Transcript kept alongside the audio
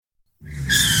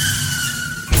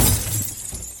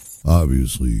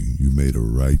Obviously, you made a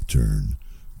right turn,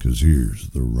 because here's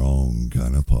the wrong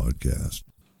kind of podcast.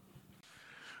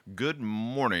 Good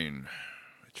morning.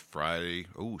 It's Friday.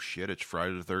 Oh shit! It's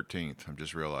Friday the 13th. I'm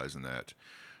just realizing that.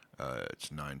 It's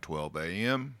 9:12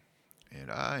 a.m. and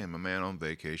I am a man on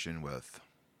vacation with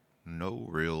no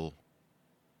real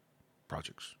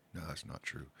projects. No, that's not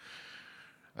true.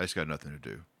 I just got nothing to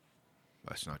do.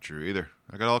 That's not true either.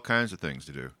 I got all kinds of things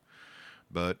to do,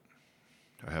 but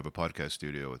I have a podcast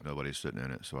studio with nobody sitting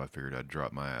in it, so I figured I'd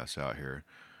drop my ass out here.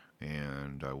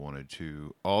 And I wanted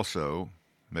to also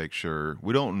make sure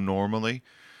we don't normally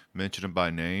mention them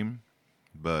by name,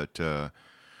 but I'm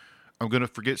going to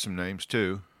forget some names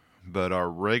too. But our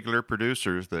regular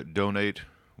producers that donate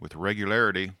with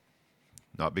regularity,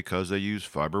 not because they use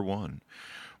Fiber One,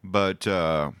 but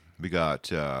we got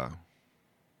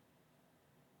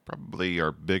probably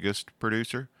our biggest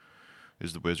producer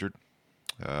is the Wizard.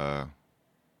 Uh,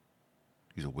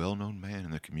 he's a well-known man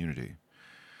in the community,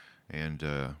 and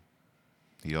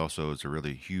he also is a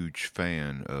really huge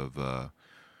fan of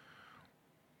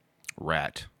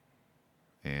Rat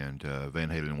and Van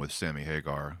Halen with Sammy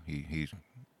Hagar. He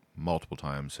multiple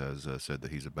times has said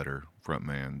that he's a better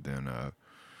frontman than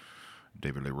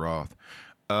David Lee Roth.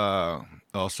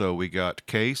 Also, we got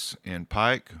Case and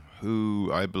Pike, who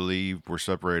I believe were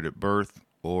separated at birth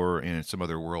or in some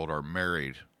other world are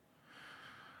married.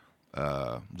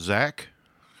 Zach,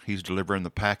 he's delivering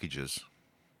the packages.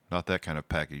 Not that kind of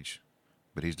package,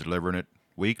 but he's delivering it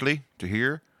weekly to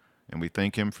here, and we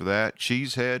thank him for that.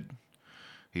 Cheesehead,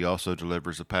 he also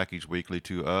delivers a package weekly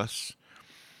to us.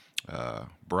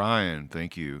 Brian,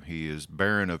 thank you. He is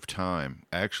Baron of Time.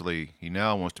 Actually, he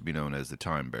now wants to be known as the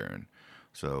Time Baron.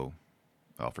 So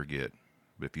I'll forget.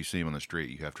 But if you see him on the street,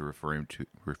 you have to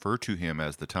refer to him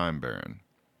as the Time Baron.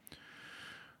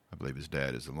 I believe his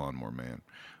dad is the Lawnmower Man.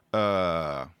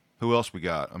 Who else we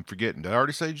got? I'm forgetting. Did I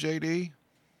already say JD?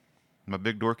 My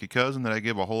big dorky cousin that I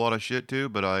give a whole lot of shit to,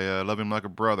 but I love him like a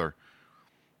brother.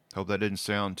 Hope that didn't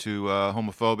sound too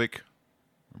homophobic.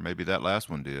 Or maybe that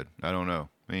last one did. I don't know.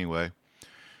 Anyway,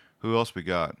 who else we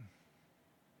got?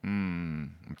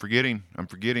 I'm forgetting.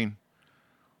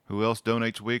 Who else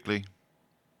donates weekly?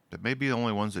 That may be the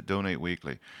only ones that donate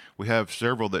weekly. We have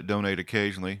several that donate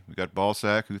occasionally. We got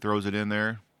Ballsack who throws it in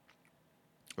there.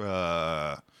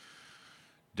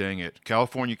 Dang it.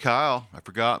 California Kyle. I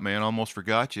forgot, man. Almost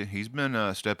forgot you. He's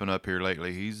been stepping up here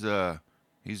lately. He's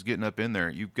getting up in there.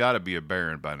 You've got to be a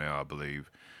Baron by now, I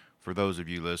believe. For those of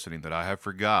you listening that I have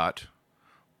forgot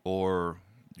or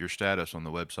your status on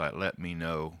the website, let me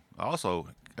know. Also,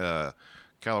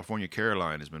 California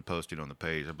Caroline has been posting on the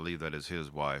page. I believe that is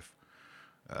his wife.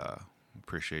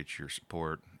 Appreciate your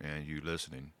support and you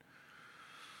listening.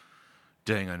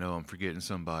 Dang, I know I'm forgetting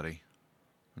somebody.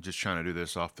 I'm just trying to do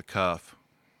this off the cuff.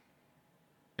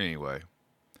 Anyway,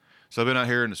 so I've been out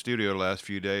here in the studio the last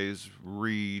few days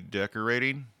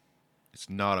redecorating. It's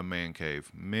not a man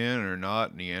cave. Men are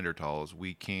not Neanderthals.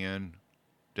 We can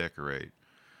decorate.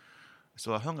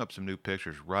 So I hung up some new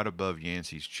pictures right above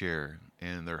Yancey's chair,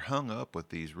 and they're hung up with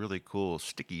these really cool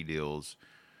sticky deals.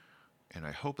 And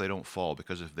I hope they don't fall,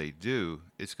 because if they do,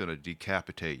 it's going to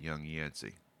decapitate young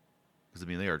Yancey. Because, I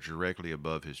mean, they are directly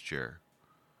above his chair.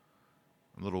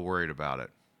 I'm a little worried about it.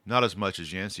 Not as much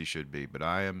as Yancey should be, but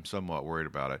I am somewhat worried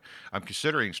about it. I'm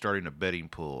considering starting a betting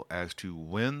pool as to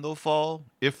when they'll fall,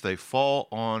 if they fall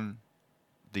on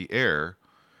the air,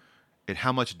 and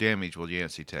how much damage will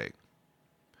Yancey take.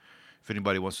 If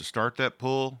anybody wants to start that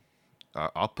pool,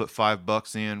 I'll put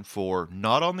 $5 in for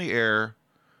not on the air,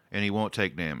 and he won't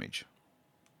take damage.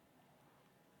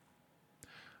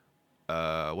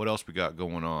 What else we got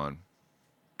going on?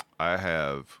 I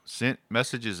have sent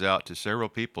messages out to several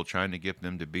people trying to get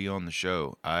them to be on the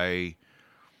show. I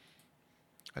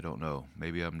don't know.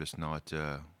 Maybe I'm just not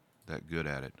that good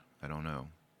at it. I don't know.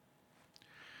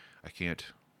 I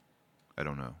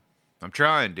don't know. I'm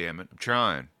trying, damn it. I'm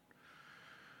trying.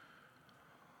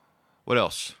 What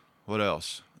else?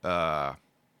 WKOP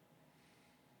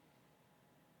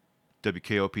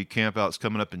campout's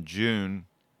coming up in June.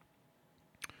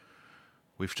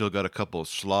 We've still got a couple of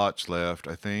slots left.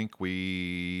 I think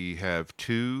we have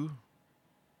 2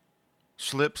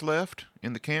 slips left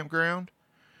in the campground.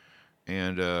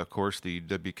 And, of course, the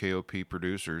WKOP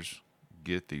producers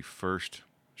get the first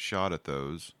shot at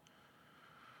those.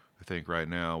 I think right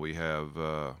now we have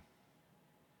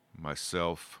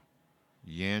myself,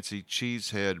 Yancey,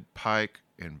 Cheesehead, Pike,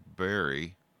 and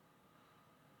Barry.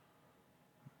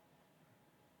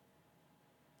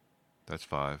 That's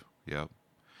 5. Yep.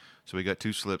 So we got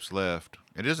 2 slips left.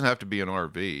 It doesn't have to be an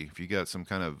RV. If you got some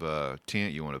kind of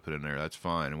tent you want to put in there, that's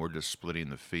fine. And we're just splitting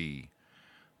the fee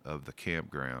of the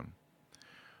campground.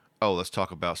 Oh, let's talk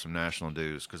about some national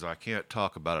news because I can't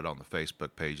talk about it on the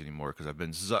Facebook page anymore because I've been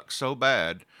zucked so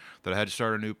bad that I had to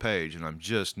start a new page, and I'm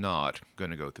just not going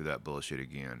to go through that bullshit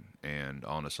again. And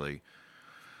honestly,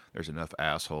 there's enough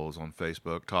assholes on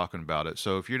Facebook talking about it.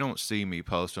 So if you don't see me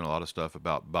posting a lot of stuff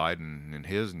about Biden and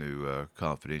his new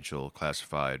confidential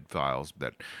classified files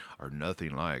that are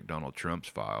nothing like Donald Trump's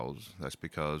files, that's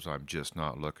because I'm just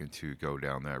not looking to go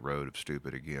down that road of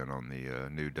stupid again on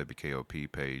the new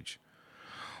WKOP page.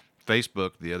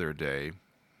 Facebook the other day,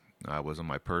 I was on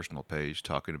my personal page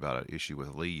talking about an issue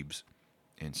with leaves,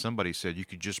 and somebody said you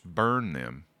could just burn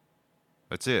them.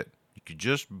 That's it. You could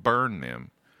just burn them.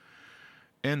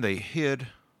 And they hid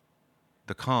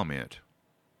the comment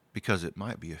because it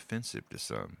might be offensive to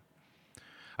some.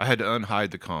 I had to unhide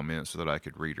the comment so that I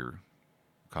could read her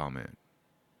comment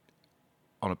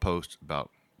on a post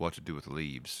about what to do with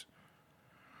leaves.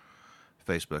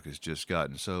 Facebook has just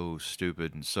gotten so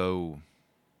stupid and so,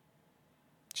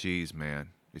 geez, man,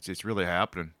 it's really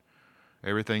happening.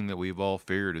 Everything that we've all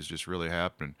feared is just really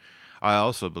happening. I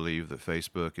also believe that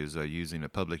Facebook is using a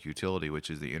public utility, which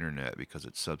is the internet, because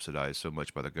it's subsidized so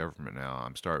much by the government now.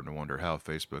 I'm starting to wonder how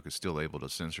Facebook is still able to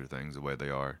censor things the way they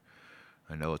are.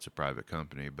 I know it's a private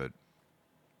company, but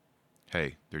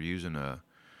hey, they're using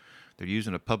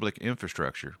a public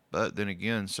infrastructure. But then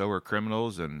again, so are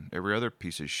criminals and every other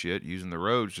piece of shit using the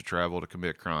roads to travel to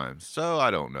commit crimes. So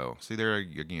I don't know. See, there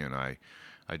again, I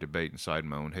debate inside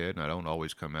my own head, and I don't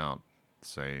always come out the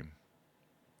same.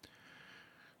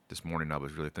 This morning I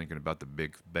was really thinking about the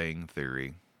Big Bang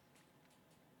Theory.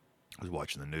 I was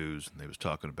watching the news, and they was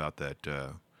talking about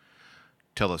that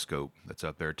telescope that's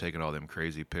up there taking all them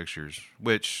crazy pictures,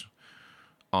 which,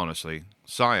 honestly,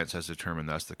 science has determined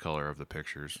that's the color of the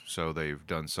pictures. So they've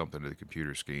done something to the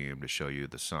computer scheme to show you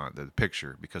the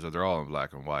picture, because they're all in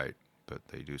black and white, but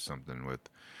they do something with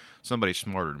somebody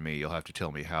smarter than me. You'll have to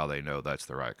tell me how they know that's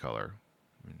the right color.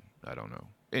 I don't know.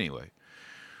 Anyway,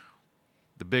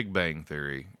 the Big Bang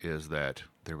Theory is that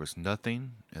there was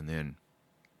nothing, and then,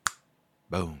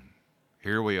 boom,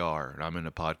 here we are, and I'm in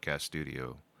a podcast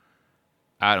studio.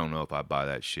 I don't know if I buy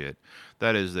that shit.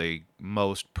 That is the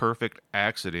most perfect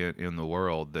accident in the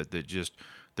world that just,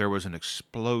 there was an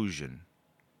explosion.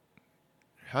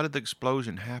 How did the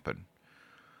explosion happen?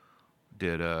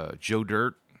 Did Joe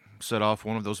Dirt set off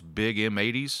one of those big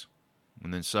M80s,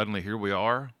 and then suddenly here we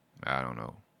are? I don't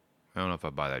know. I don't know if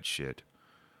I buy that shit.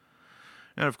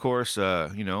 And of course,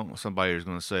 somebody is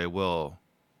going to say, well,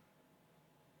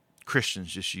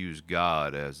 Christians just use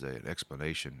God as an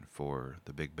explanation for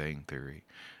the Big Bang Theory.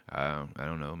 I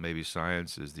don't know. Maybe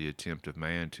science is the attempt of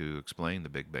man to explain the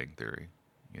Big Bang Theory.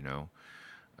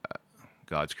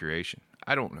 God's creation.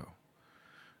 I don't know.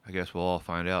 I guess we'll all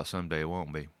find out someday,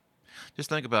 won't we? Just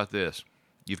think about this.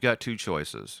 You've got two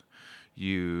choices.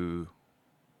 You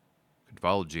can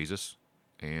follow Jesus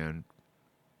and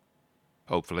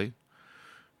hopefully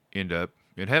end up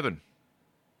in heaven.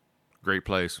 Great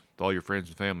place with all your friends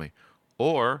and family.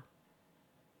 Or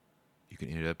you can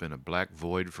end up in a black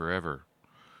void forever.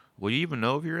 Will you even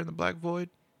know if you're in the black void?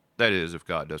 That is, if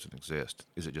God doesn't exist.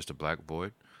 Is it just a black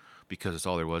void? Because it's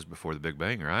all there was before the Big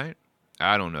Bang, right?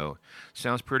 I don't know.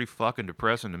 Sounds pretty fucking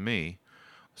depressing to me.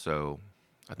 So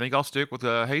I think I'll stick with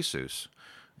Jesus.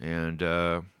 And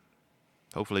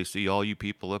hopefully see all you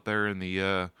people up there in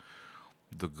the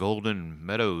golden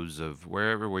meadows of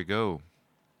wherever we go.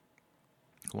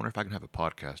 I wonder if I can have a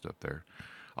podcast up there.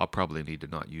 I'll probably need to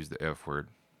not use the F word.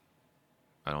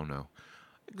 I don't know.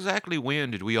 Exactly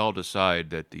when did we all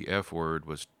decide that the F word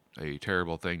was a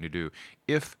terrible thing to do?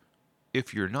 If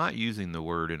you're not using the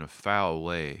word in a foul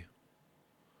way,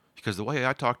 because the way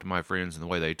I talk to my friends and the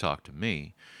way they talk to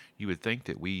me, you would think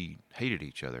that we hated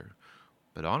each other.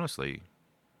 But honestly,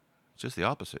 it's just the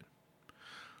opposite.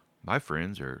 My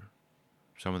friends are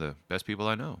some of the best people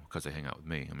I know because they hang out with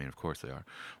me. I mean, of course they are.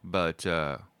 But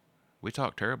we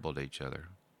talk terrible to each other.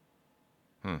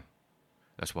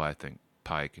 That's why I think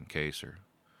Pike and Case are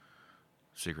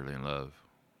secretly in love.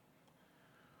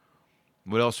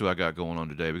 What else do I got going on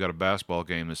today? We got a basketball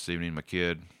game this evening. My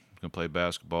kid is going to play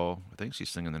basketball. I think she's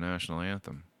singing the national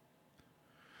anthem.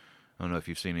 I don't know if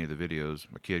you've seen any of the videos.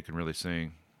 My kid can really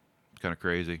sing. It's kind of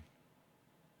crazy.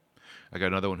 I got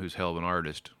another one who's hell of an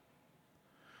artist.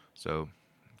 So,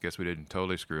 guess we didn't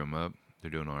totally screw them up.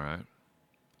 They're doing all right.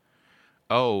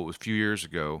 Oh, it was a few days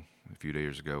ago.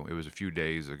 It was a few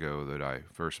days ago that I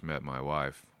first met my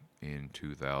wife in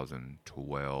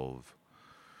 2012.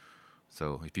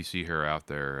 So if you see her out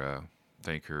there,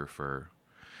 thank her for...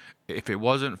 If it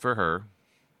wasn't for her,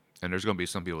 and there's going to be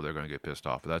some people that are going to get pissed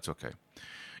off, but that's okay.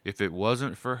 If it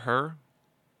wasn't for her,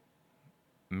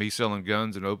 me selling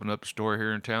guns and opening up a store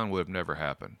here in town would have never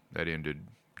happened. That ended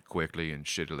quickly and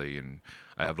shittily, and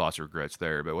I have lots of regrets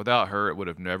there. But without her, it would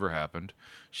have never happened.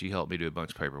 She helped me do a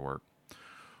bunch of paperwork.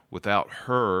 Without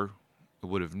her, I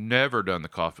would have never done the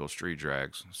Caulfield Street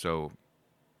Drags. So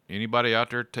anybody out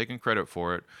there taking credit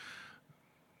for it,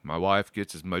 my wife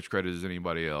gets as much credit as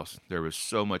anybody else. There was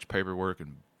so much paperwork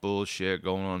and bullshit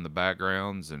going on in the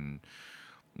backgrounds, and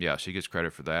yeah, she gets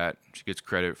credit for that. She gets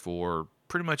credit for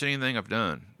pretty much anything I've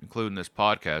done, including this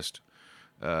podcast.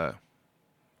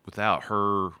 Without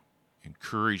her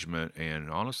encouragement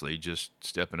and honestly just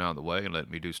stepping out of the way and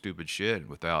letting me do stupid shit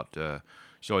without,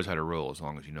 she always had a rule, as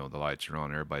long as, the lights are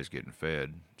on, everybody's getting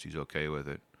fed, she's okay with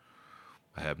it.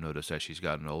 I have noticed as she's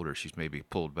gotten older, she's maybe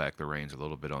pulled back the reins a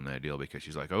little bit on that deal because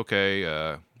she's like, okay,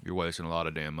 you're wasting a lot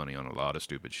of damn money on a lot of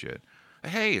stupid shit.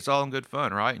 Hey, it's all in good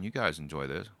fun, right? And you guys enjoy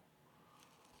this.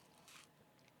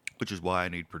 Which is why I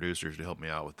need producers to help me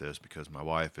out with this, because my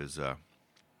wife is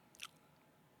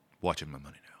watching my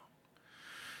money now.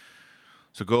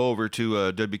 So go over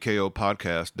to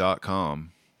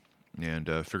WKOpodcast.com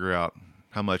and figure out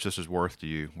how much this is worth to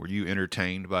you. Were you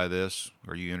entertained by this?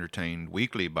 Are you entertained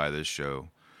weekly by this show?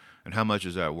 And how much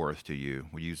is that worth to you?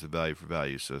 We use the value for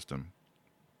value system.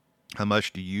 How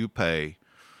much do you pay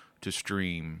to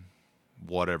stream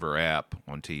whatever app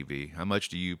on TV? How much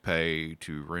do you pay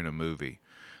to rent a movie?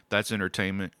 That's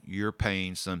entertainment. You're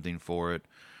paying something for it.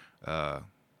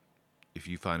 If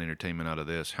you find entertainment out of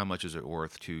this, how much is it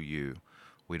worth to you?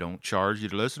 We don't charge you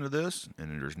to listen to this,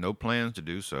 and there's no plans to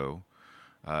do so.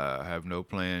 I have no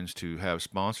plans to have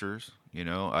sponsors.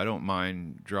 I don't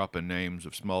mind dropping names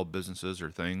of small businesses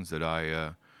or things that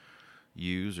I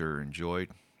use or enjoy.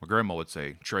 My grandma would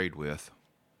say trade with,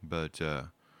 but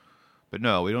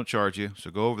no, we don't charge you.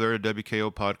 So go over there to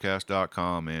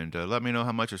WKOpodcast.com and let me know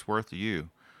how much it's worth to you.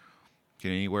 Get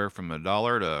anywhere from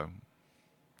 $1 to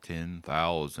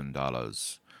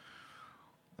 $10,000.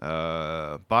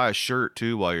 Buy a shirt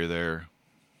too while you're there.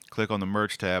 Click on the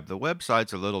merch tab. The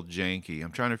website's a little janky.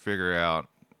 I'm trying to figure out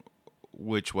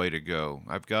which way to go.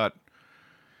 I've got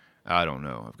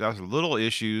some little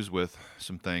issues with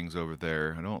some things over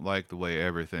there. I don't like the way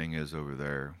everything is over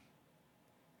there.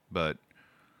 But I'm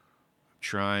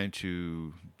trying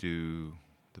to do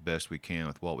the best we can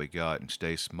with what we got and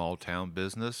stay small town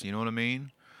business. You know what I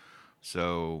mean?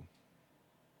 So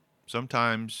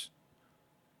sometimes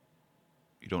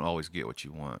you don't always get what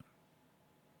you want.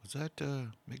 Was that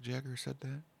Mick Jagger said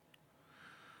that?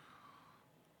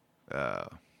 I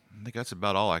think that's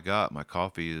about all I got. My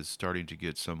coffee is starting to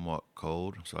get somewhat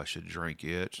cold, so I should drink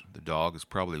it. The dog is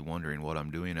probably wondering what I'm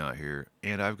doing out here,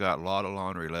 and I've got a lot of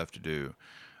laundry left to do.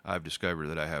 I've discovered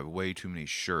that I have way too many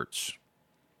shirts,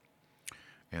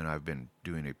 and I've been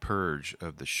doing a purge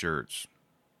of the shirts.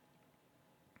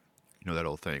 You know that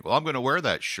old thing. Well, I'm going to wear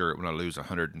that shirt when I lose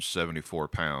 174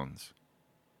 pounds.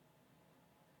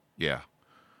 Yeah.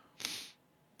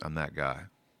 I'm that guy.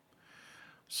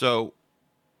 So,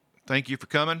 thank you for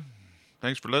coming.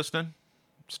 Thanks for listening.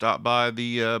 Stop by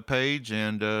the page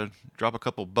and drop a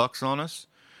couple bucks on us.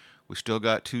 We still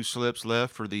got 2 slips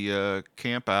left for the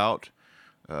camp out.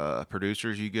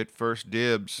 Producers, you get first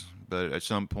dibs, but at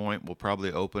some point we'll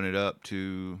probably open it up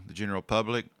to the general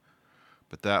public,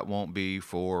 but that won't be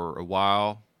for a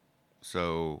while.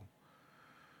 So,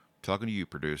 talking to you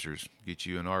producers, get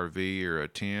you an RV or a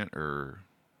tent or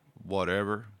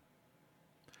whatever.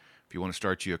 If you want to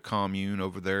start you a commune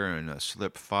over there in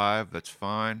slip 5, that's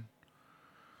fine.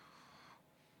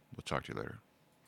 We'll talk to you later.